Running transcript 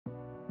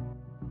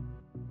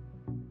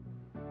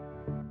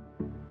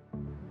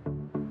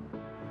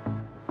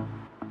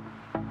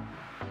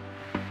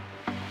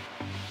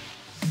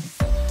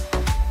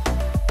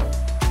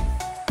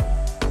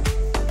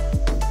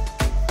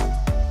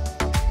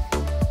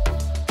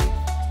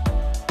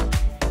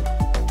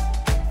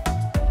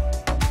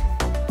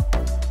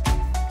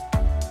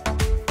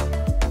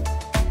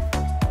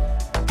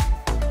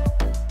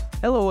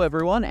Hello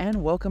everyone,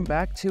 and welcome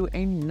back to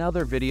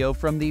another video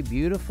from the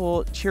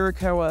beautiful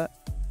Chiricahua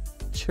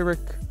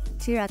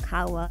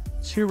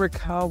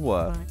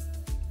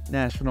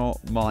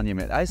National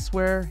Monument. I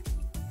swear,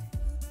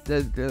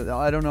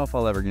 I don't know if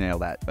I'll ever nail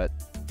that, but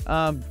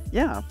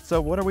yeah,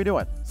 so what are we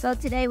doing? So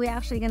today we're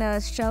actually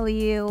gonna show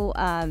you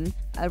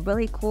a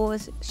really cool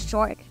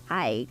short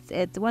hike.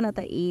 It's one of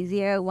the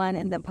easier one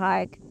in the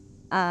park.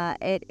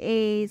 It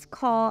is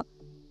called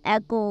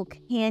Echo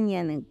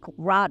Canyon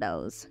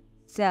Grottoes.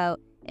 So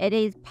it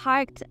is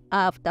part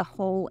of the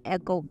whole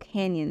Echo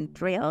Canyon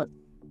trail,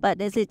 but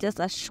this is just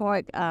a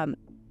short,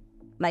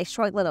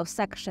 short little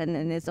section,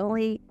 and it's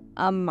only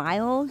a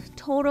mile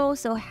total.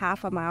 So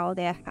half a mile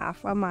there,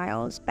 half a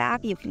mile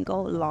back. You can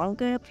go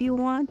longer if you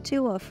want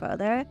to or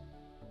further.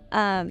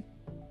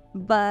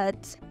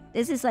 But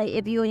this is like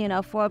if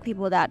you for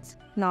people that's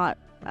not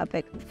a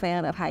big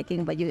fan of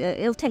hiking, but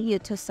it'll take you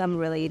to some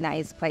really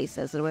nice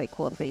places, really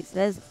cool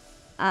places.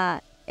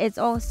 It's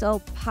also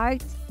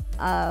part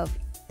of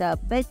the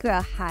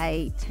bigger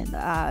hike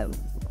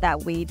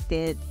that we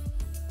did.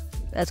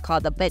 It's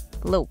called the Big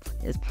Loop.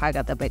 It's part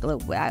of the Big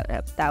Loop.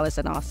 That was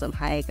an awesome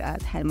hike,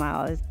 10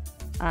 miles.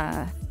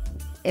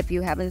 If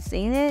you haven't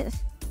seen it,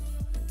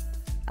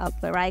 up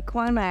the right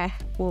corner,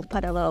 we'll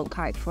put a little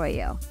card for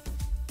you.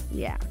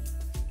 Yeah.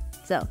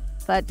 So,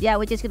 but yeah,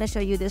 we're just gonna show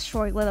you this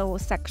short little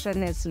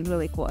section. It's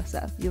really cool.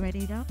 So, you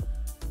ready to go?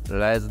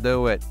 Let's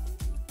do it.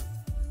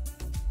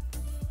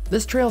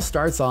 This trail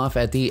starts off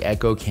at the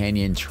Echo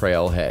Canyon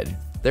trailhead.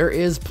 There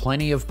is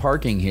plenty of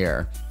parking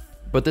here,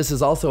 but this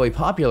is also a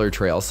popular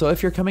trail, so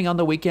if you're coming on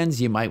the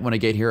weekends, you might want to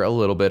get here a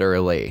little bit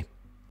early.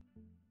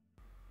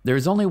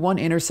 There's only one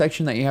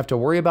intersection that you have to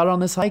worry about on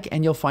this hike,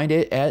 and you'll find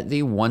it at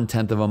the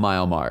 1/10 of a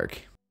mile mark.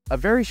 A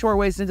very short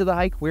ways into the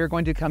hike, we're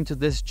going to come to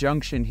this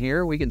junction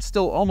here. We can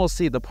still almost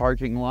see the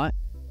parking lot.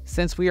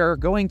 Since we are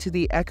going to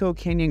the Echo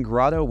Canyon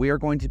Grotto, we are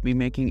going to be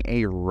making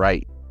a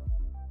right.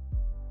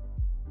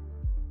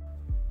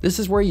 This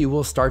is where you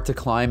will start to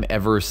climb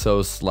ever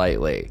so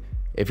slightly.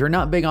 If you're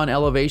not big on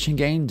elevation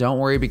gain, don't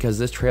worry because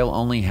this trail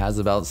only has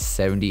about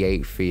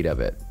 78 feet of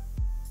it.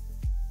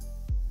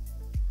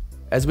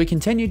 As we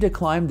continued to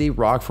climb, the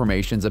rock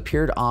formations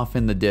appeared off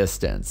in the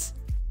distance.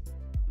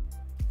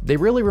 They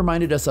really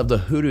reminded us of the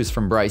hoodoos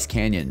from Bryce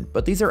Canyon,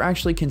 but these are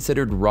actually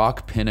considered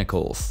rock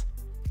pinnacles.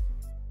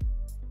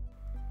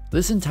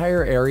 This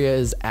entire area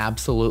is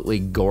absolutely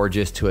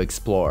gorgeous to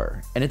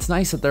explore, and it's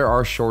nice that there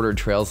are shorter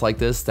trails like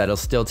this that'll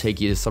still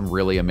take you to some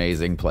really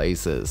amazing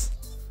places.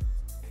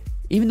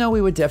 Even though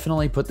we would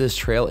definitely put this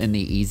trail in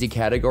the easy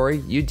category,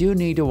 you do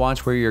need to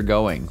watch where you're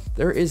going.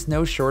 There is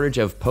no shortage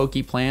of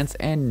pokey plants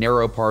and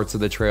narrow parts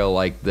of the trail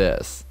like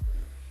this.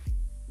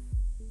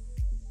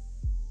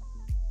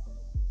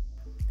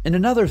 And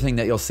another thing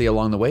that you'll see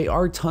along the way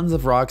are tons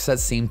of rocks that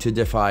seem to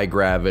defy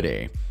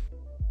gravity.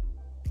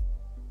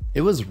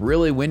 It was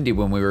really windy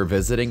when we were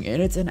visiting,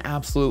 and it's an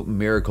absolute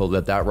miracle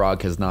that that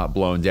rock has not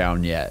blown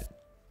down yet.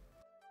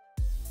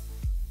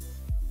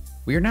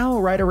 We are now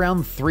right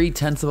around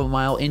 3/10 of a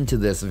mile into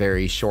this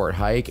very short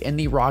hike, and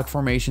the rock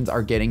formations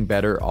are getting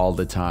better all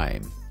the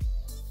time.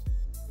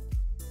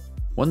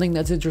 One thing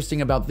that's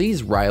interesting about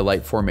these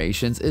rhyolite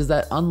formations is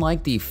that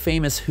unlike the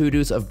famous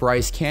hoodoos of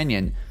Bryce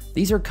Canyon,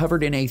 these are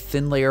covered in a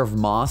thin layer of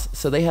moss,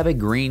 so they have a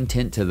green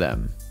tint to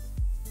them.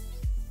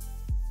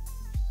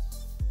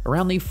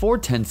 Around the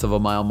 4/10 of a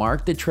mile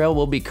mark, the trail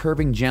will be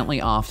curving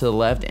gently off to the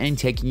left and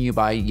taking you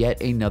by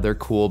yet another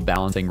cool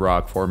balancing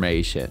rock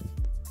formation.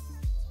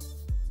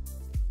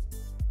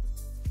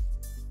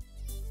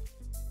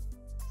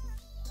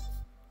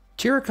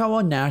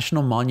 Chiricahua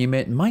National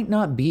Monument might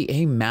not be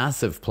a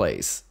massive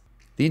place.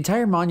 The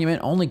entire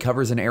monument only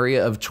covers an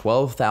area of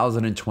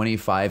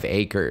 12,025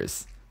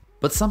 acres,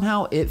 but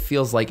somehow it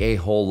feels like a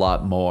whole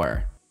lot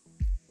more.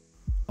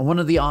 One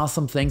of the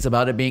awesome things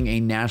about it being a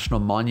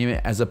national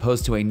monument as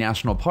opposed to a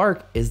national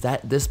park is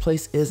that this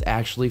place is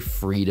actually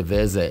free to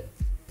visit.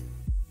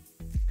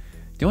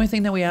 The only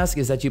thing that we ask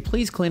is that you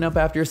please clean up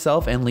after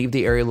yourself and leave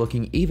the area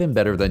looking even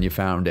better than you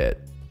found it.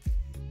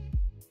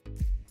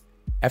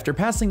 After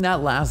passing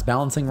that last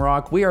balancing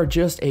rock, we are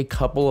just a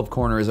couple of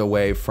corners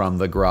away from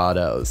the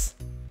grottos.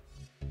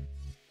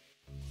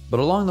 But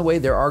along the way,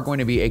 there are going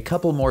to be a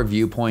couple more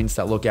viewpoints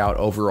that look out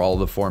over all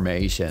the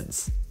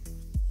formations.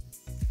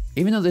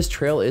 Even though this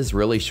trail is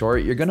really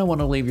short, you're going to want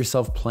to leave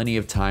yourself plenty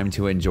of time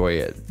to enjoy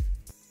it.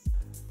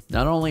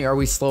 Not only are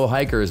we slow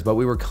hikers, but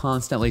we were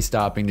constantly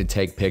stopping to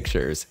take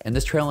pictures, and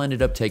this trail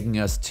ended up taking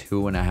us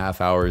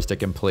 2.5 hours to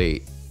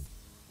complete.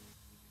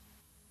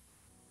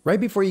 Right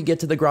before you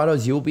get to the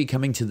grottos, you will be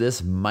coming to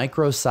this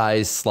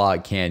micro-sized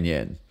slot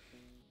canyon.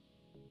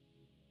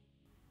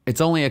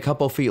 It's only a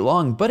couple feet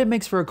long, but it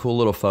makes for a cool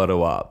little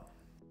photo op.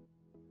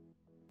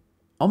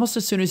 Almost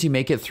as soon as you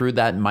make it through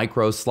that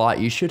micro slot,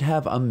 you should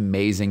have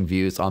amazing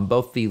views on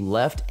both the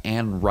left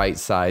and right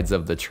sides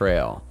of the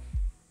trail.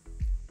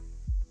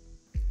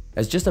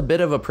 As just a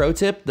bit of a pro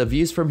tip, the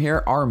views from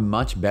here are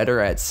much better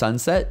at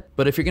sunset,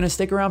 but if you're going to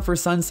stick around for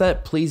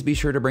sunset, please be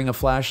sure to bring a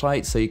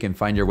flashlight so you can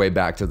find your way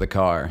back to the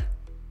car.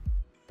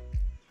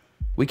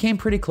 We came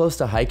pretty close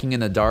to hiking in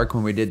the dark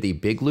when we did the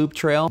big loop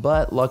trail,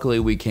 but luckily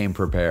we came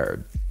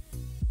prepared.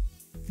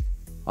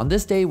 On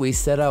this day, we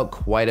set out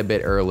quite a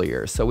bit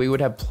earlier, so we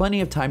would have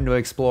plenty of time to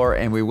explore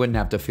and we wouldn't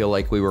have to feel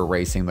like we were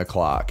racing the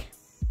clock.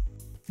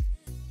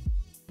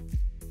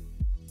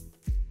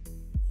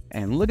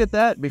 And look at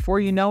that, before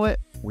you know it,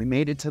 we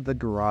made it to the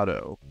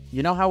grotto.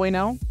 You know how we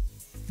know?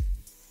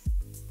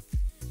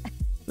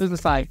 This is the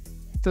sign.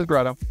 It says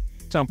grotto.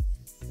 So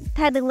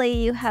Technically,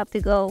 you have to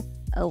go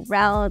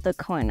around the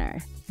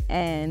corner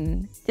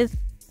and just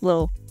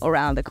little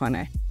around the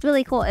corner. It's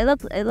really cool. It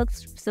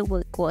looks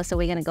super cool. So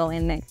we're gonna go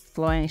in and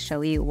explore and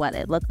show you what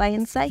it looked like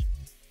inside.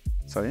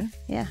 So yeah.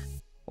 Yeah.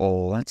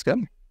 Oh, let's go.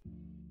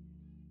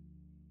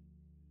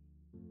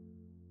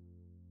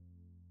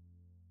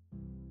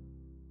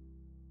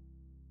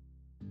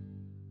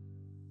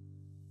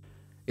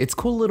 It's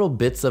cool little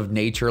bits of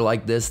nature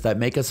like this that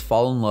make us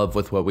fall in love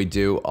with what we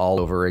do all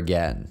over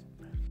again.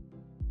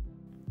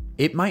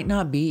 It might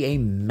not be a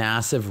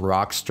massive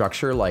rock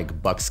structure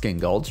like Buckskin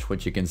Gulch,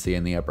 which you can see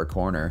in the upper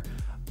corner,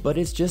 but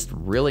it's just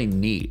really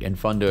neat and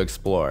fun to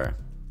explore.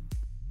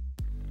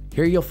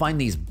 Here you'll find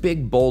these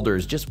big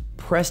boulders just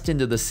pressed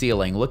into the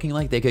ceiling, looking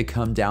like they could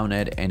come down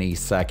at any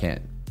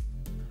second.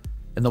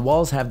 And the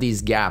walls have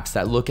these gaps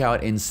that look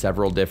out in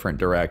several different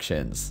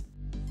directions.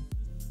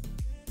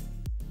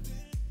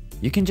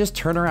 You can just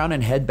turn around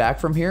and head back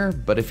from here,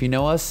 but if you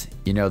know us,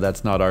 you know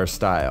that's not our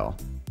style.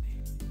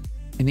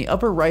 In the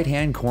upper right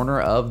hand corner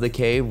of the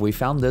cave, we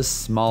found this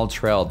small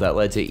trail that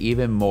led to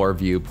even more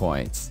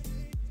viewpoints.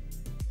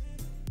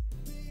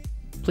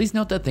 Please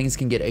note that things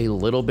can get a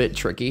little bit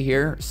tricky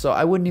here, so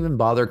I wouldn't even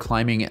bother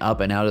climbing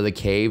up and out of the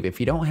cave if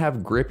you don't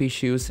have grippy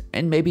shoes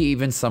and maybe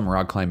even some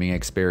rock climbing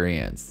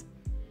experience.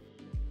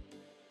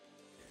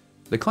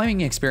 The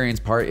climbing experience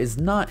part is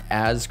not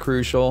as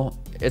crucial.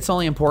 It's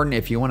only important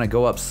if you want to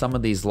go up some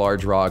of these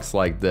large rocks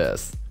like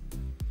this.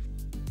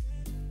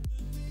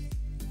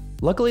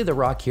 Luckily, the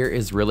rock here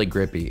is really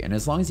grippy, and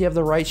as long as you have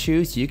the right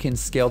shoes, you can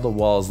scale the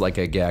walls like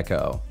a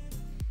gecko.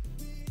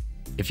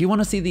 If you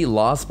want to see the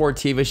La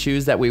Sportiva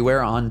shoes that we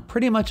wear on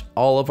pretty much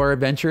all of our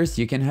adventures,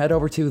 you can head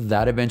over to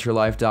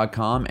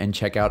thatadventurelife.com and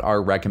check out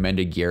our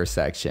recommended gear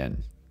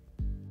section.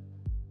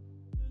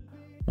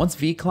 Once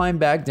V climbed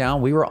back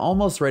down, we were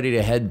almost ready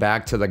to head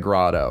back to the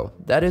grotto.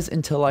 That is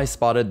until I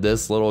spotted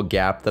this little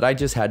gap that I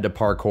just had to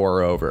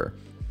parkour over.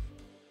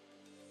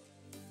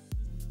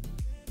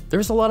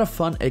 There's a lot of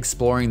fun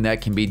exploring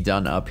that can be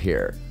done up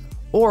here.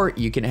 Or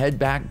you can head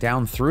back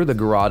down through the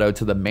grotto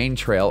to the main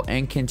trail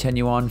and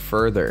continue on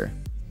further.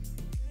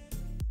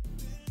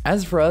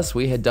 As for us,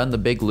 we had done the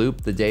big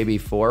loop the day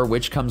before,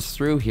 which comes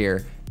through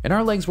here, and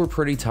our legs were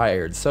pretty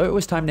tired, so it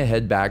was time to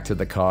head back to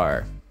the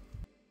car.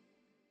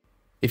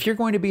 If you're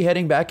going to be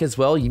heading back as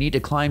well, you need to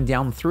climb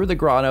down through the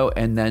grotto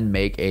and then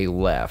make a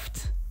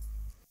left.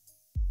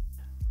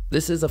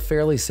 This is a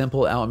fairly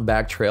simple out and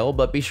back trail,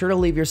 but be sure to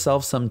leave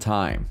yourself some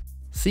time.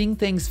 Seeing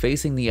things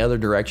facing the other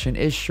direction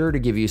is sure to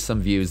give you some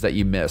views that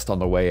you missed on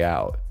the way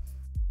out.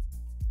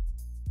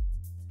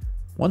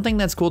 One thing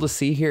that's cool to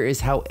see here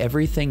is how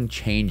everything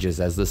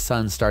changes as the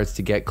sun starts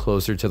to get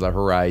closer to the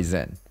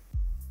horizon.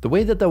 The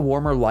way that the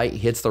warmer light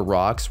hits the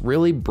rocks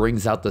really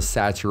brings out the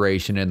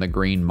saturation in the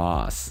green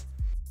moss.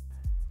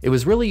 It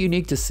was really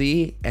unique to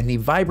see, and the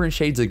vibrant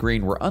shades of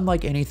green were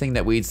unlike anything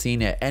that we'd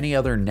seen at any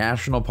other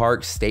national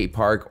park, state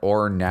park,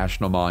 or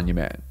national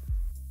monument.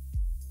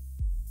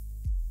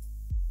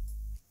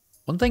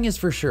 One thing is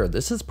for sure,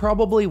 this is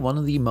probably one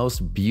of the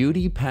most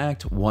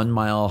beauty-packed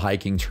 1-mile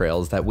hiking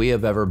trails that we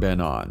have ever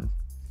been on.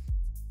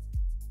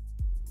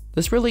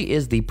 This really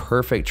is the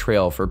perfect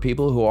trail for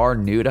people who are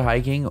new to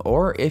hiking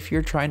or if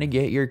you're trying to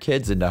get your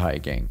kids into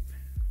hiking.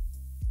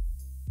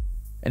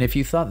 And if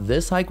you thought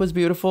this hike was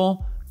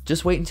beautiful,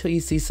 just wait until you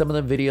see some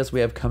of the videos we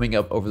have coming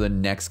up over the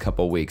next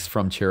couple weeks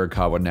from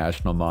Chiricahua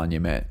National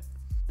Monument.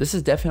 This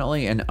is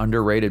definitely an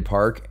underrated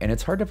park, and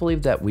it's hard to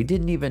believe that we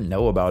didn't even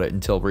know about it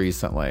until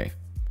recently.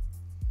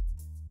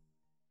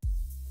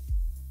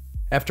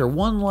 After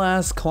one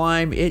last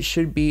climb, it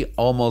should be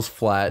almost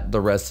flat the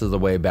rest of the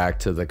way back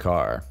to the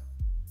car.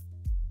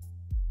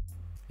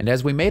 And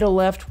as we made a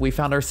left, we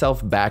found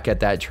ourselves back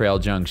at that trail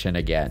junction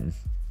again.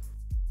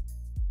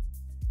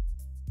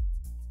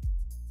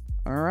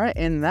 Alright,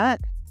 and that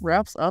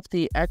wraps up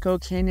the Echo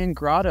Canyon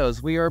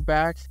Grottoes. We are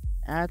back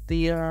at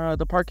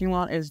the parking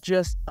lot is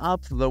just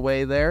up the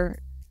way there.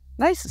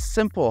 Nice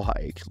simple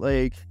hike.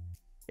 Like,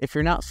 if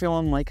you're not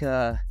feeling like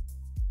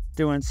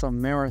doing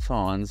some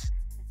marathons,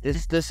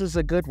 this is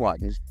a good one.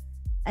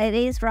 It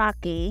is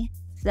rocky,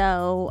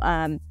 so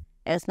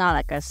it's not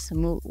like a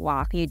smooth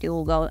walk. You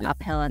do go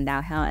uphill and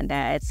downhill, and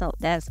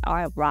there's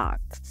all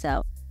rocks.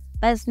 So,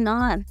 but it's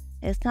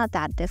not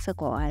that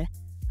difficult.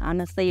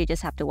 Honestly, you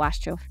just have to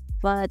watch your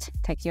foot,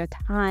 take your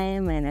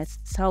time, and it's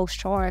so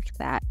short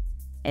that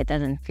it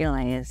doesn't feel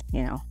like it's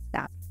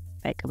that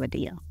big of a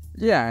deal.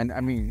 Yeah, and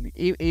I mean,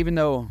 even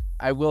though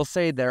I will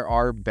say there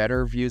are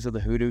better views of the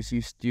hoodoos,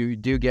 you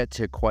do get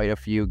to quite a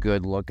few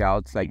good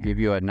lookouts that give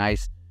you a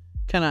nice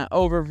kind of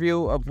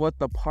overview of what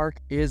the park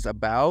is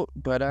about.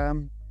 But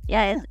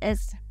yeah,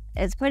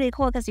 it's pretty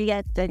cool because you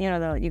get the,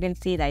 you can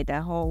see like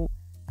the whole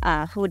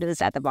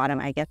hoodoos at the bottom.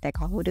 I guess they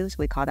call hoodoos.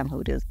 We call them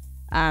hoodoos.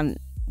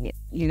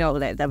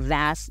 The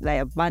vast,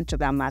 like a bunch of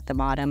them at the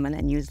bottom, and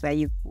then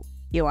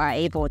you are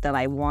able to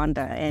like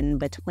wander in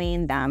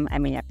between them. I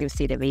mean, if you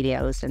see the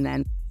videos, and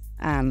then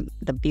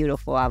the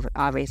beautiful,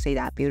 obviously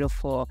that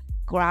beautiful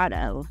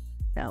grotto.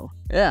 So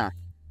Yeah.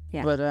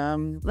 yeah.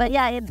 But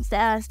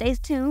yeah, stay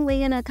tuned. We're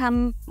gonna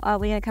come out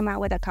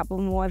with a couple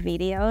more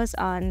videos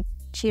on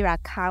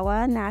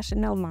Chiricahua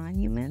National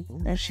Monument.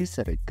 she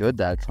said it good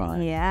that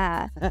time.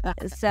 Yeah.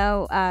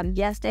 So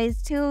yeah, stay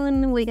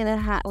tuned. We're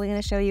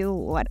gonna show you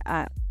what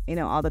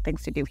all the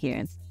things to do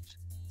here.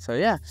 So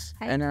yeah,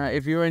 and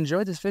if you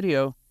enjoyed this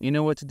video, you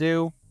know what to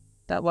do.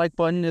 That like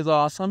button is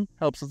awesome,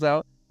 helps us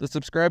out. The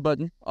subscribe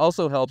button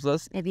also helps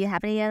us. If you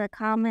have any other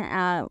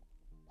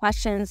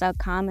questions or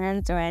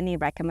comments or any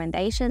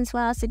recommendations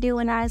for us to do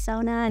in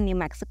Arizona and New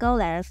Mexico,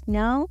 let us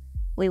know.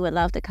 We would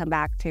love to come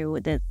back to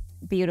this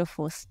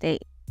beautiful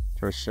state.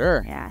 For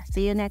sure. Yeah.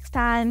 See you next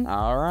time.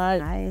 All right.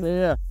 Bye. See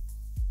ya.